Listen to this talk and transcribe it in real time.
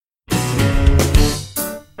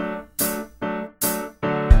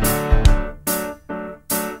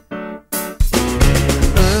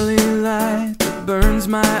opens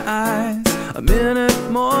my eyes, a minute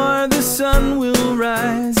more the sun will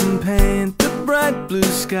rise and paint the bright blue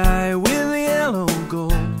sky with yellow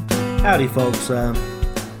gold. Howdy, folks.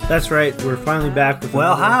 That's right, we're finally back with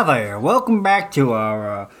Hi there. Welcome back to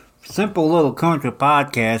our simple little country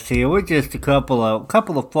podcast here. We're just a couple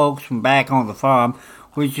of folks from back on the farm.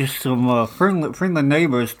 We're just some friendly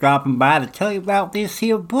neighbors dropping by to tell you about this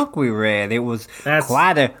here book we read. It was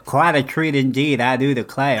quite a treat indeed, I do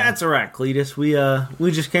declare. That's all right, Cletus.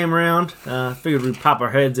 We just came around, figured we'd pop our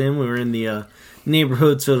heads in. We were in the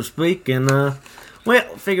neighborhood, so to speak, and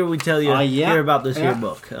figured we'd tell you hear about this here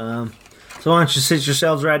book. So why don't you sit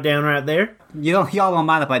yourselves right down right there? Y'all don't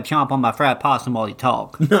mind if I chomp on my fried possum while you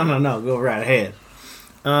talk? No, go right ahead.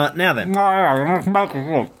 Now then.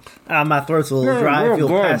 My throat's a little dry if you'll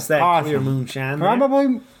pass that clear moonshine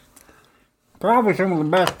there. Probably some of the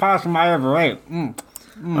best possum I ever ate. Well,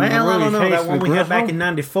 I don't know. That one we had back in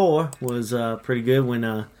 94 was pretty good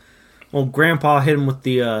when old Grandpa hit him with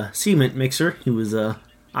the cement mixer he was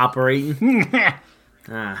operating. Hey,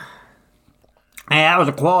 that was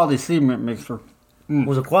a quality cement mixer. It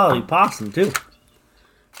was a quality possum, too.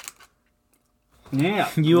 Yeah.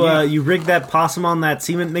 You rig that possum on that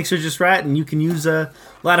cement mixer just right, and you can use a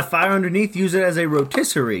lot of fire underneath, use it as a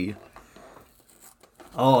rotisserie.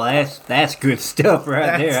 Oh, that's good stuff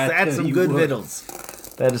right there. That's some good victuals.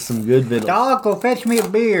 That is some good victuals. Dog, go fetch me a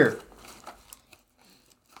beer.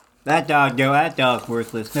 That dog's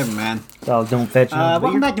worthless. Never mind. Dog, don't fetch no beer.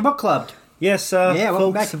 Welcome back to Book Club. Yes, welcome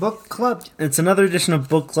folks, back to Book Club. It's another edition of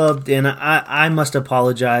Book Club, and I must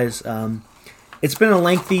apologize. It's been a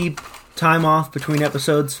lengthy time off between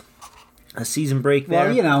episodes, a season break there.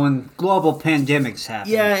 Well, you know, when global pandemics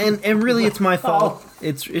happen. Yeah, and really it's my fault.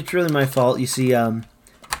 It's really my fault. You see,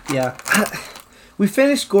 we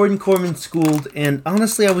finished Gordon Corman Schooled, and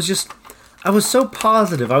honestly, I was so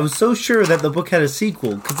positive. I was so sure that the book had a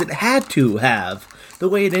sequel, because it had to have. The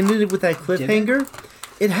way it ended with that cliffhanger.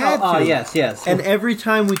 It had to. Oh, yes. And every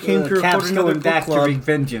time we came to record another book club, to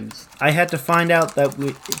vengeance. I had to find out that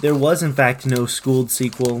there was, in fact, no Schooled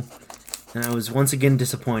sequel. And I was once again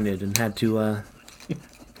disappointed and had to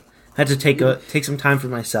take some time for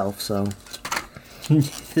myself. So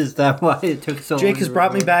is that why it took so long? Jake has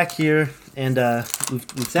brought me back here, and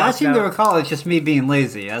we've I seem to recall it's just me being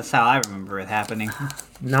lazy. That's how I remember it happening.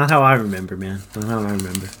 Not how I remember, man. Not how I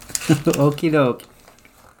remember. Okie doke.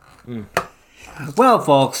 Well,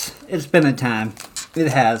 folks, it's been a time. It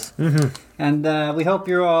has. Mm-hmm. And we hope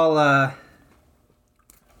you're all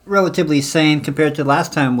relatively sane compared to the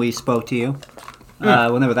last time we spoke to you.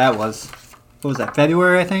 Whenever that was. What was that,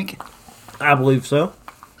 February, I think? I believe so.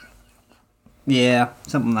 Yeah,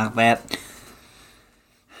 something like that.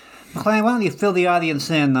 McLean, why don't you fill the audience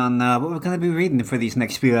in on what we're going to be reading for these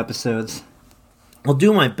next few episodes? I'll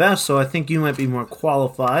do my best, so I think you might be more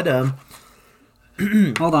qualified.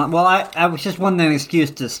 Hold on. Well, I was just wanting an excuse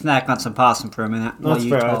to snack on some possum for a minute. That's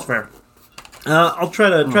fair. I'll try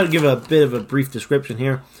to give a bit of a brief description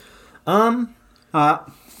here.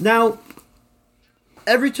 Now,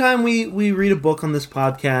 every time we read a book on this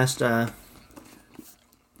podcast,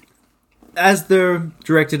 as they're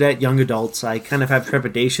directed at young adults, I kind of have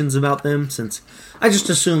trepidations about them, since I just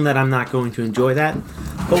assume that I'm not going to enjoy that.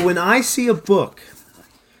 But when I see a book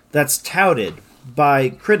that's touted by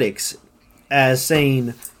critics as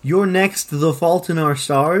saying, "You're next to The Fault in Our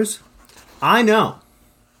Stars," I know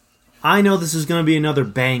this is going to be another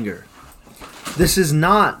banger. This is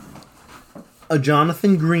not a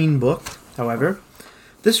Jonathan Green book, however.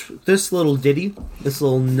 This little ditty, this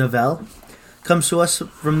little novelle, comes to us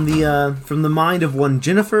from the mind of one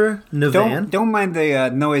Jennifer Navan. Don't mind the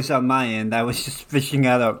noise on my end. I was just fishing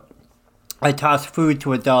out I tossed food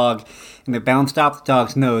to a dog, and it bounced off the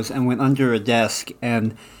dog's nose and went under a desk,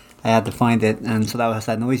 and I had to find it, and so that was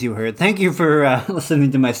that noise you heard. Thank you for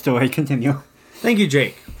listening to my story. Continue. Thank you,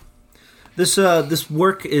 Jake. This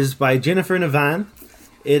work is by Jennifer Navan.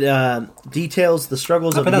 It details the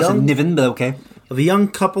struggles of a young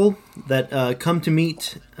couple that come to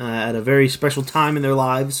meet at a very special time in their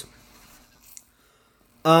lives.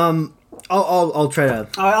 I'll try to.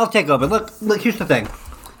 I'll take over. Look. Here's the thing.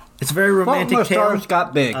 It's a very romantic Fault in Our Stars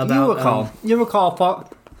got big. You recall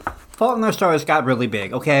Fault in Our Stars got really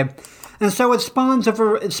big. Okay. And so it spawns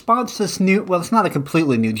this new. Well, it's not a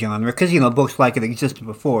completely new genre because books like it existed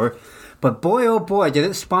before. But boy, oh boy, did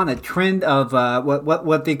it spawn a trend of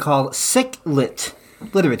what they call sick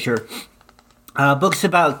literature. Books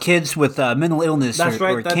about kids with mental illness or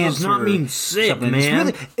cancer. That does not mean sick,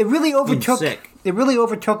 man. It really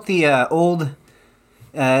overtook the old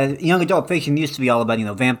young adult fiction. Used to be all about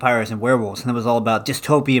vampires and werewolves, and it was all about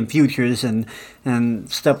dystopian futures and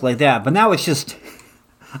stuff like that. But now it's just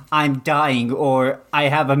I'm dying or I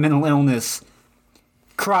have a mental illness.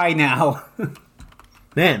 Cry now.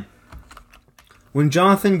 Man, when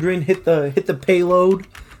Jonathan Green hit the payload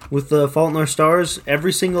with The Fault in Our Stars,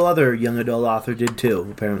 every single other young adult author did too,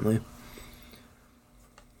 apparently.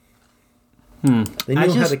 They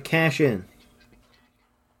knew how to cash in.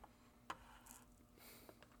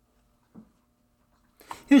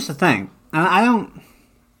 Here's the thing. I don't...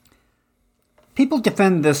 People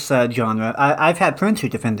defend this genre. I've had friends who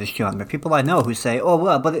defend this genre. People I know who say, "Oh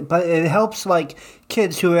well, but it helps like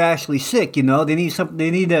kids who are actually sick. You know, they need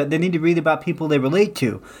to read about people they relate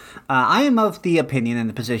to." I am of the opinion and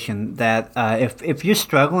the position that if you're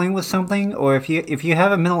struggling with something, or if you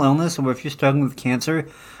have a mental illness, or if you're struggling with cancer,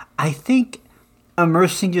 I think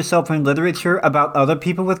immersing yourself in literature about other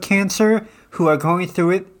people with cancer who are going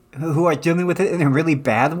through it, who are dealing with it in a really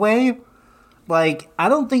bad way. Like, I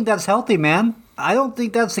don't think that's healthy, man. I don't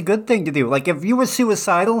think that's a good thing to do. Like, if you were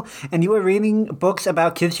suicidal and you were reading books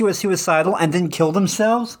about kids who were suicidal and then kill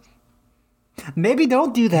themselves, maybe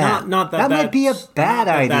don't do that. Not that might be a bad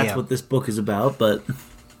idea. That's what this book is about, but...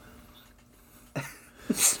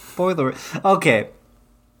 Spoiler. Okay.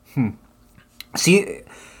 See,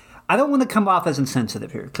 I don't want to come off as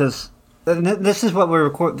insensitive here, because this is what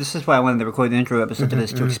This is why I wanted to record the intro episode to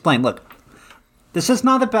this, to explain. Look, this is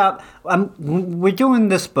not about. We're doing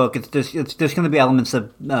this book. There's going to be elements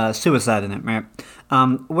of suicide in it, right?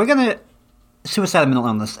 We're going to suicide and mental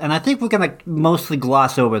illness, and I think we're going to mostly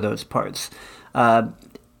gloss over those parts.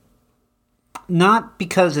 Not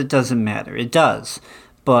because it doesn't matter, it does,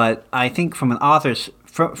 but I think from an author's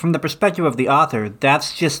from the perspective of the author,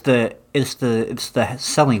 that's just it's the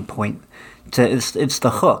selling point. It's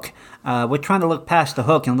the hook. We're trying to look past the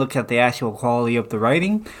hook and look at the actual quality of the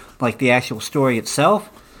writing, like the actual story itself.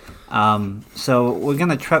 So we're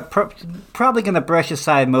gonna probably gonna brush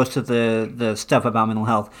aside most of the stuff about mental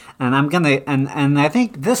health, and and I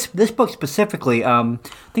think this book specifically. I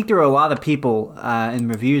think there are a lot of people in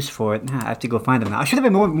reviews for it. I have to go find them now. I should have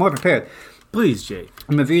been more prepared. Please, Jay.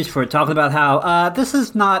 In reviews for it, talking about how this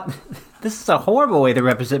is a horrible way to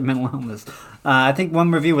represent mental illness. I think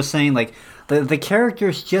one review was saying like the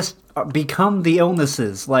characters just become the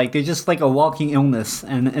illnesses, like they're just like a walking illness,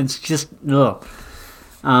 and it's just ugh.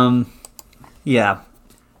 Yeah.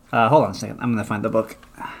 Hold on a second. I'm gonna find the book.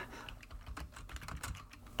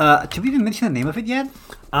 Did we even mention the name of it yet?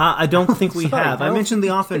 I don't think we have. I mentioned the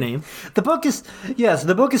author name. The book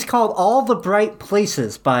is called All the Bright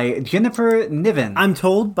Places by Jennifer Niven. I'm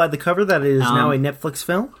told by the cover that it is now a Netflix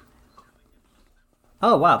film.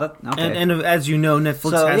 Oh, wow. Okay. And as you know,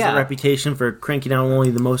 Netflix has a reputation for cranking out only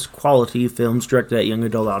the most quality films directed at young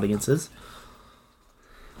adult audiences.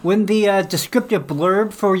 When the descriptive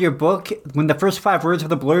blurb for your book, when the first 5 words of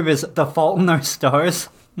the blurb is The Fault in Our Stars,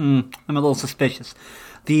 I'm a little suspicious.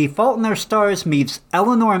 The Fault in Our Stars meets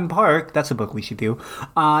Eleanor and Park, that's a book we should do,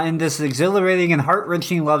 in this exhilarating and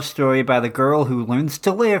heart-wrenching love story about a girl who learns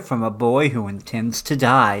to live from a boy who intends to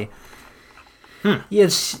die.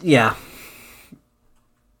 Yes, yeah.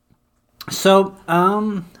 So,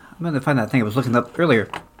 I'm going to find that thing I was looking up earlier.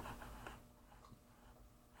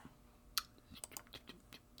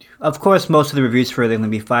 Of course, most of the reviews for it are going to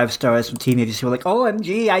be 5 stars from teenagers who are like,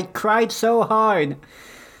 OMG, I cried so hard.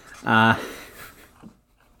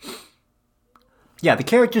 Yeah, the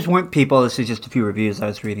characters weren't people. This is just a few reviews I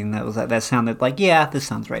was reading. That sounded like, yeah, this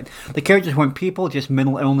sounds right. The characters weren't people, just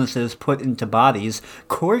mental illnesses put into bodies.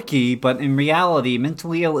 Quirky, but in reality,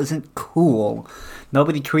 mentally ill isn't cool.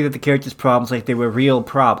 Nobody treated the characters' problems like they were real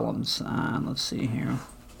problems. Let's see here.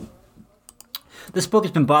 This book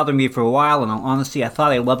has been bothering me for a while, and in all honesty, I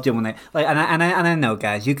thought I loved it when I know,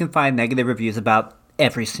 guys, you can find negative reviews about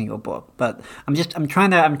every single book, but I'm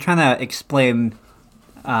trying to explain.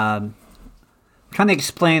 Trying to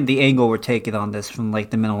explain the angle we're taking on this from like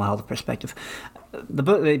the mental health perspective. The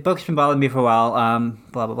book's been bothering me for a while,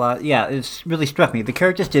 blah, blah, blah. Yeah, it's really struck me. The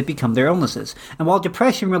characters did become their illnesses. And while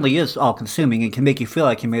depression really is all-consuming and can make you feel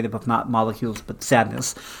like you're made up of not molecules but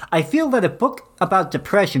sadness, I feel that a book about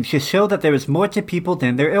depression should show that there is more to people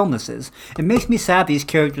than their illnesses. It makes me sad these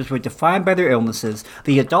characters were defined by their illnesses.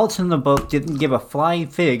 The adults in the book didn't give a flying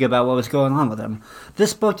fig about what was going on with them.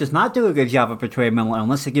 This book does not do a good job of portraying mental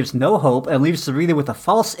illness. It gives no hope and leaves the reader with a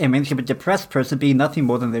false image of a depressed person being nothing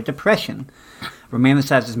more than their depression.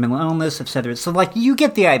 Romanticizes mental illness, etc. So, like, you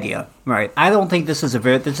get the idea, right? I don't think this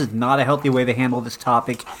is not a healthy way to handle this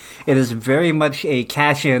topic. It is very much a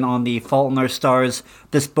cash-in on the Fault in Our Stars,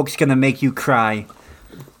 this book's gonna make you cry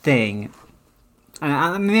thing.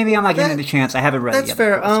 Maybe I'm not giving it a chance. I haven't read it yet. That's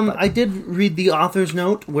fair. I did read the author's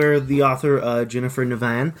note where the author, Jennifer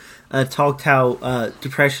Navan, talked how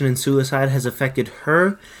depression and suicide has affected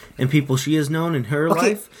her and people she has known in her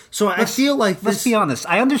life. So I feel like this... Let's be honest.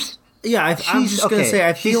 I understand. Yeah, I'm just gonna say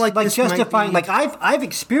I feel like this justifying. might be... Like I've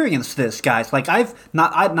experienced this, guys. Like I've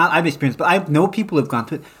experienced, but I know people who've gone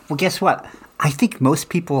through it. Well, guess what? I think most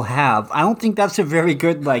people have. I don't think that's a very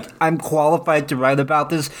good, like, I'm qualified to write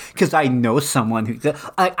about this because I know someone who...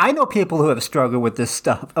 I know people who have struggled with this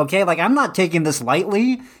stuff, okay? Like, I'm not taking this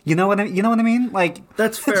lightly. You know what I mean? Like,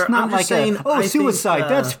 that's fair. It's not I'm like saying, suicide,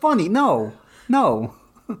 that's funny. No.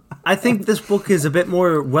 I think this book is a bit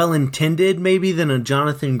more well-intended, maybe, than a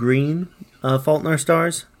Jonathan Green, Fault in Our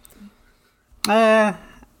Stars. I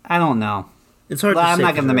don't know. It's hard to say. I'm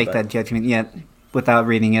not going to make that judgment yet without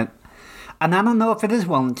reading it. And I don't know if it is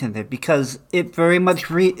well intended because it very much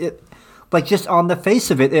like just on the face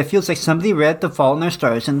of it, it feels like somebody read The Fault in Our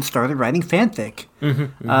Stars and started writing fanfic.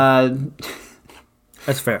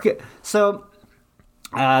 That's fair. So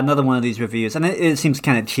another one of these reviews, and it seems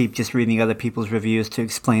kind of cheap just reading other people's reviews to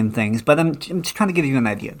explain things, but I'm just trying to give you an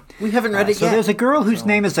idea. We haven't read it so yet. There's a girl whose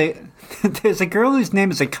name is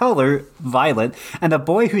a color, Violet, and a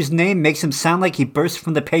boy whose name makes him sound like he burst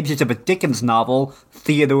from the pages of a Dickens novel,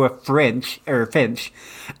 Theodore Finch,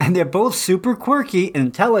 and they're both super quirky,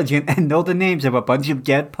 intelligent, and know the names of a bunch of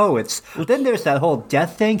dead poets. Then there's that whole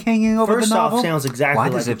death thing hanging over the novel. First off, sounds exactly Why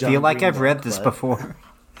like does a it John feel like Green I've read book, this but... before?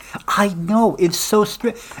 I know, it's so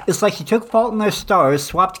strict. It's like she took Fault in Our Stars,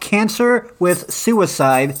 swapped cancer with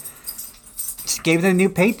suicide, just gave it a new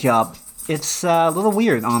paint job. It's a little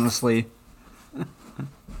weird, honestly.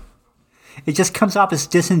 It just comes off as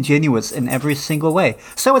disingenuous in every single way.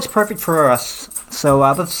 So it's perfect for us. So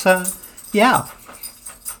let's, yeah.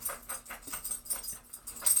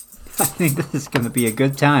 I think this is going to be a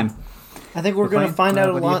good time. I think we're going to find out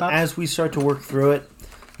a lot as we start to work through it.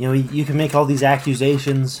 You know, you can make all these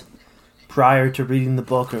accusations prior to reading the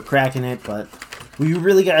book or cracking it, but we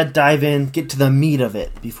really got to dive in, get to the meat of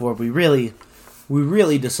it before we really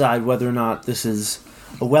decide whether or not this is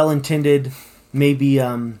a well-intended, maybe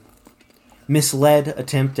misled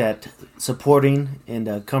attempt at supporting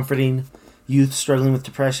and comforting youth struggling with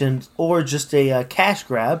depression, or just a cash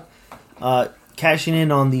grab, cashing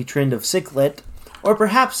in on the trend of sicklit, or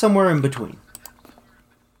perhaps somewhere in between.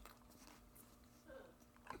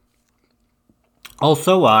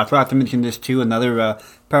 Also, I forgot to mention this too, another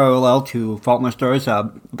parallel to Fault in Our Stars,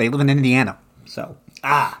 they live in Indiana, so...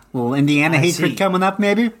 little Indiana hatred coming up,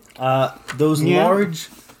 maybe? Those large,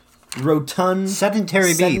 rotund...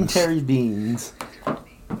 Sedentary beings.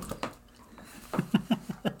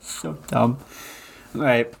 So dumb.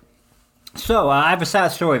 Right. So, I have a sad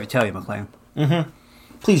story to tell you, McLean. Mm-hmm.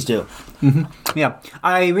 Please do. Mm-hmm. Yeah.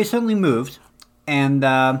 I recently moved, and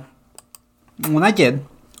when I did...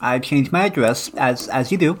 I changed my address,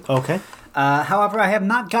 as you do. Okay. However, I have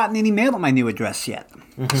not gotten any mail at my new address yet.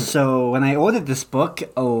 Mm-hmm. So when I ordered this book,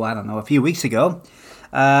 a few weeks ago,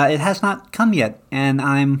 it has not come yet, and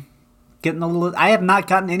I'm getting a little... I have not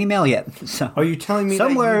gotten any mail yet. So are you telling me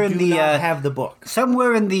somewhere that you do not have the book?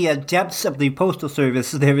 Somewhere in the depths of the Postal Service,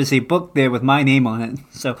 there is a book there with my name on it.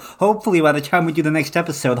 So hopefully by the time we do the next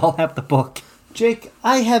episode, I'll have the book. Jake,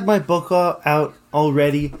 I had my book out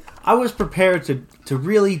already. I was prepared to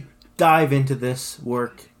really dive into this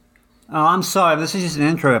work. Oh, I'm sorry. This is just an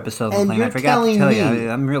intro episode. And you're I forgot to tell me, you.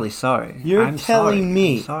 I'm really sorry. You're telling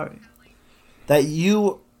me I'm sorry that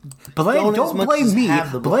you don't blame me.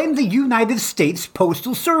 Blame the United States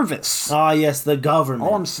Postal Service. Ah, yes, the government.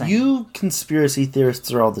 All I'm saying. You conspiracy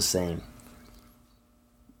theorists are all the same.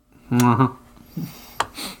 Uh-huh.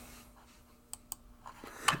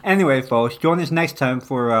 Anyway, folks, join us next time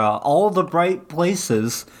for All the Bright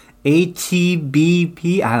Places,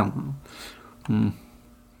 ATBP. I don't know.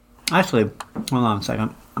 Actually, hold on a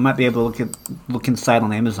second. I might be able to look inside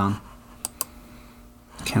on Amazon.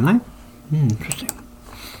 Can I? Interesting.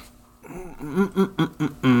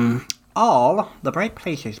 All the Bright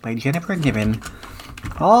Places by Jennifer Niven.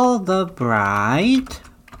 All the Bright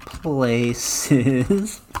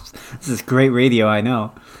Places. This is great radio, I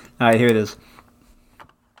know. Alright, here it is.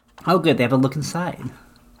 Oh, good. They have a look inside.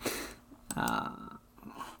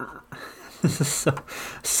 This is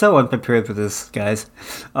so unprepared for this, guys.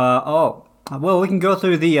 Well, we can go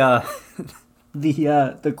through the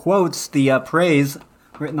quotes, the praise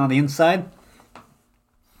written on the inside.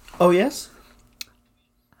 Oh, yes?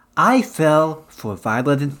 I fell for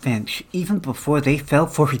Violet and Finch even before they fell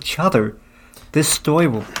for each other. This story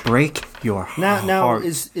will break your heart. Now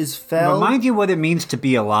is Fell... Remind you what it means to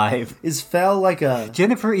be alive. Is Fell like a...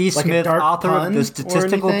 Jennifer E. like Smith, author of The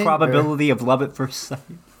Statistical anything, Probability of Love at First Sight.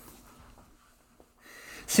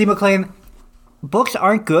 See, McLean, books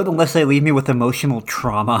aren't good unless they leave me with emotional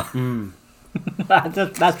trauma.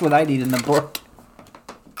 That's what I need in the book.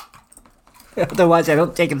 Otherwise, I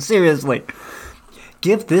don't take them seriously.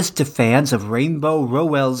 Give this to fans of Rainbow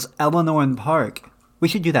Rowell's Eleanor and Park. We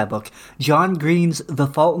should do that book. John Green's The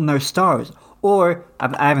Fault in Our Stars. Or,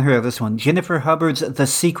 I haven't heard of this one, Jennifer Hubbard's The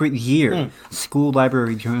Secret Year. School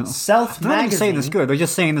Library Journal. Self Magazine. They're not even saying this good. They're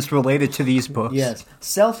just saying this related to these books. Yes.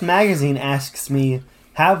 Self Magazine asks me,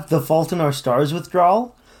 have The Fault in Our Stars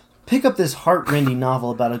withdrawal? Pick up this heart-rending novel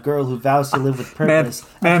about a girl who vows to live with purpose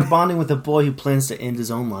after bonding with a boy who plans to end his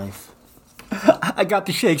own life. I got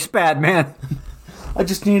the shakes bad, man. I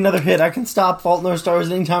just need another hit. I can stop Fault in Our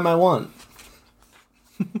Stars anytime I want.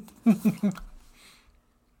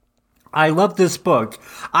 I love this book.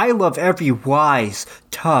 I love every wise,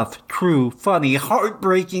 tough, true, funny,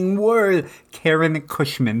 heartbreaking word. Karen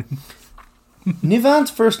Cushman.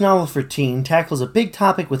 Niven's first novel for teen tackles a big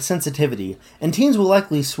topic with sensitivity, and teens will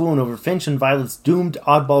likely swoon over Finch and Violet's doomed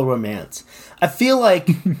oddball romance. I feel like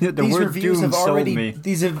these reviews have already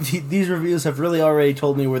these reviews have really already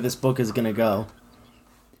told me where this book is going to go.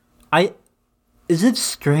 Is it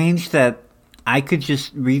strange that I could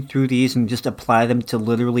just read through these and just apply them to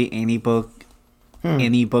literally any book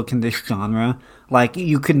in this genre? Like,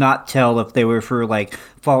 you could not tell if they were for, like,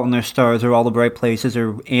 Fault in Their Stars or All the Bright Places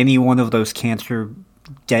or any one of those cancer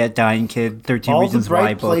dying kid 13 Reasons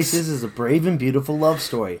Why books. All the Bright Places is a brave and beautiful love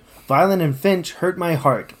story. Violet and Finch hurt my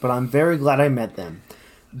heart, but I'm very glad I met them.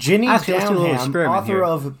 Ginny Downham, author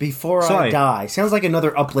of Before I Die. Sounds like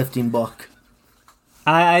another uplifting book.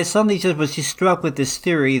 I suddenly was just struck with this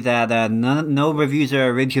theory that no reviews are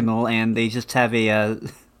original, and they just have a...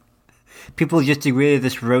 people just agree to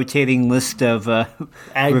this rotating list of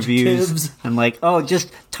reviews. And like, oh,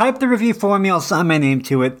 just type the review for me, I'll sign my name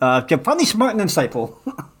to it. Funny, smart, and insightful.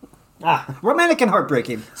 Romantic and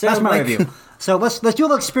heartbreaking. So that's my review. So let's do a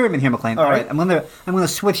little experiment here, McLean. All right. I'm gonna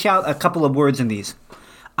switch out a couple of words in these.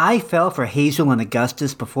 I fell for Hazel and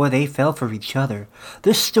Augustus before they fell for each other.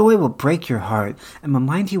 This story will break your heart and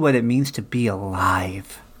remind you what it means to be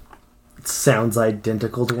alive. It sounds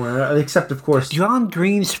identical to one, except, of course... John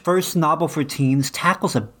Green's first novel for teens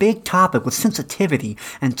tackles a big topic with sensitivity,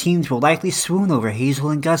 and teens will likely swoon over Hazel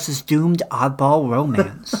and Gus's doomed oddball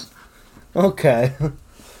romance. Okay.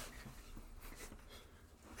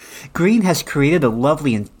 Green has created a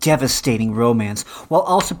lovely and devastating romance, while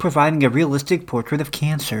also providing a realistic portrait of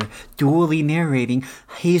cancer. Dually narrating,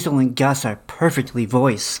 Hazel and Gus are perfectly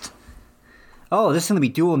voiced. Oh, this is going to be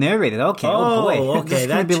dual narrated. Okay, oh boy. Okay, this is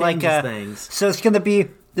that be changes like, things. So it's going to be...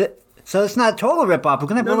 So it's not a total rip-off. We're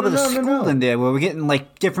going to have a little bit of Schooled in there, where we're getting,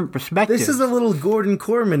 like, different perspectives. This is a little Gordon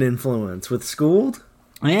Corman influence with Schooled.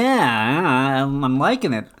 Yeah, I'm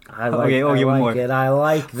liking it. I like it. I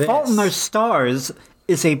like this. Fault in Our Stars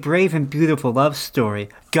is a brave and beautiful love story.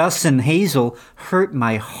 Gus and Hazel hurt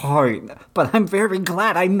my heart, but I'm very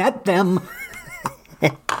glad I met them.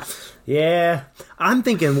 Yeah, I'm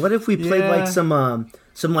thinking, what if we played like some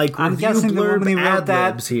like review blurb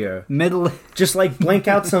ad-libs here? Just like blank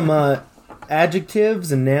out some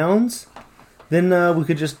adjectives and nouns. Then we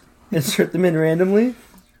could just insert them in randomly.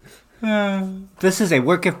 This is a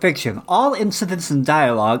work of fiction. All incidents and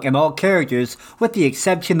dialogue and all characters, with the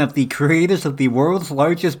exception of the creators of the world's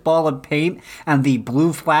largest ball of paint and the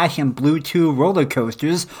Blue Flash and Blue 2 roller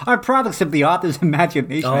coasters, are products of the author's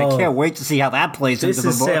imagination. I can't wait to see how that plays into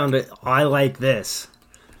the book. I like this.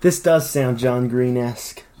 This does sound John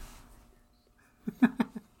Green-esque.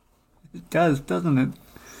 It does, doesn't it?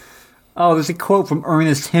 Oh, there's a quote from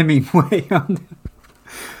Ernest Hemingway on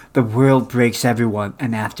The world breaks everyone,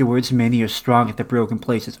 and afterwards many are strong at the broken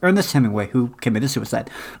places. Ernest Hemingway, who committed suicide.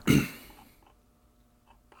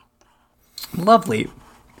 Lovely.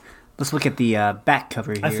 Let's look at the back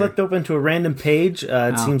cover here. I flipped open to a random page.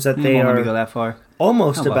 It seems that they are go that far.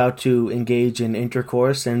 Almost about to engage in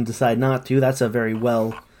intercourse and decide not to. That's a very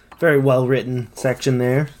well written section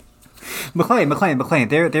there. McLean.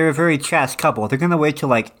 They're a very chaste couple. They're going to wait till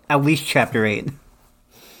like at least chapter 8.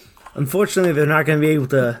 Unfortunately, they're not going to be able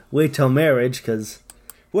to wait till marriage because,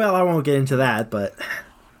 well, I won't get into that, but...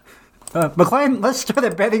 McLean, let's start a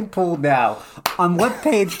betting pool now. On what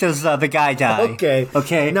page does the guy die?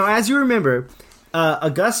 Okay. Now, as you remember,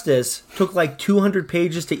 Augustus took like 200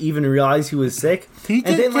 pages to even realize he was sick. And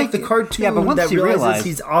then, like, the cartoon that realizes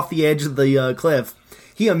he's off the edge of the cliff,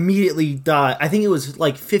 he immediately died. I think it was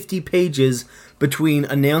like 50 pages between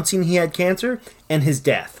announcing he had cancer and his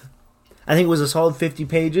death. I think it was a solid 50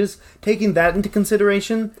 pages. Taking that into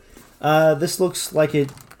consideration, this looks like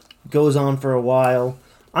it goes on for a while.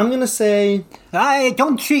 I'm going to say... Hey,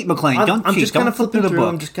 don't cheat, McLean. Don't cheat. I'm just kind of flipping the through. book.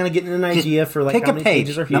 I'm just kind of getting an idea for like how many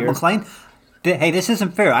pages are here. No, McLean. Hey, this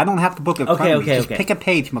isn't fair. I don't have the book in front of me. Just pick a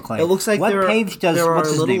page, McLean. It looks like what page does there are what's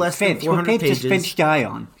a his little name? less than Finch. 400 What page pages. does Finch die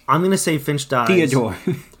on? I'm going to say Finch dies. Theodore.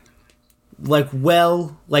 like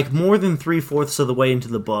more than 3/4 of the way into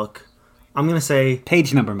the book. I'm going to say...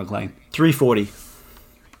 Page number, McLean. 340.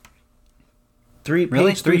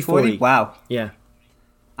 Really? Page 340. Wow. Yeah.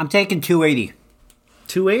 I'm taking 280.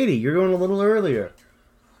 280. You're going a little earlier.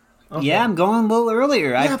 Okay. Yeah, I'm going a little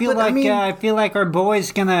earlier. Yeah, I feel like our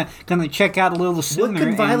boy's gonna check out a little sooner. What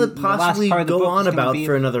could Violet possibly go on about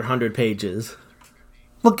for another 100 pages?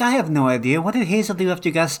 Look, I have no idea. What did Hazel do after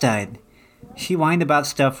Gus died? She whined about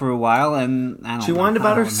stuff for a while, and I don't know. She whined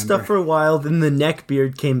about her stuff for a while, then the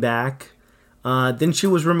neckbeard came back. Then she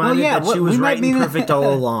was reminded that she was right and perfect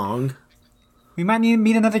all along. We might need to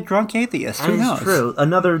meet another drunk atheist. Who knows? That's true.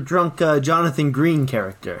 Another drunk Jonathan Green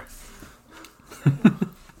character.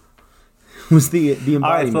 Was the embodiment.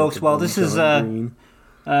 All right, folks. Well, this is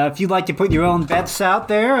if you'd like to put your own bets out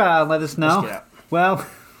there, let us know. Well,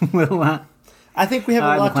 we'll. I think we have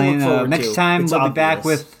a lot to look forward to. Next time we'll be back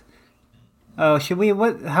with. Oh, should we?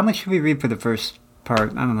 What? How much should we read for the first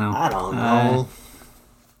part? I don't know. I don't know.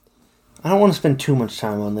 I don't want to spend too much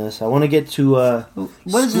time on this. I want to get to. What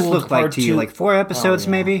does this look like to you? Like 4 episodes,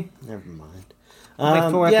 maybe? Never mind.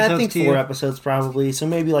 Like 4 episodes. Yeah, I think 4 episodes probably. So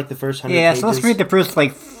maybe like the first 100 pages. pages. So let's read the first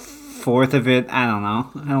fourth of it. I don't know.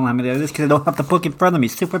 I don't know how many of this because I don't have the book in front of me.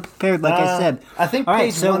 Super prepared, like I said. I think all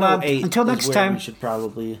page right, so 108 until next time, we should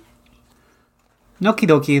probably. Okie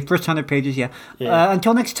dokie. First 100 pages, yeah.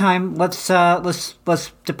 Until next time, let's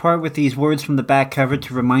depart with these words from the back cover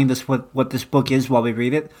to remind us what this book is while we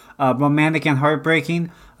read it. Romantic and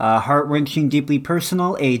heartbreaking, heart-wrenching, deeply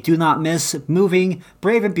personal, a do not miss, moving,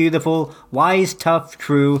 brave and beautiful, wise, tough,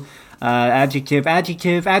 true. Adjective. Now, with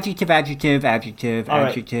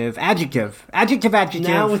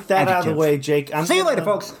that out of the way, Jake. See you later,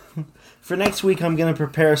 folks. For next week, I'm going to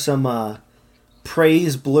prepare some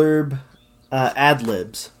praise blurb Mad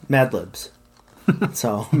Libs.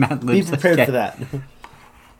 So Mad Libs, be prepared for that.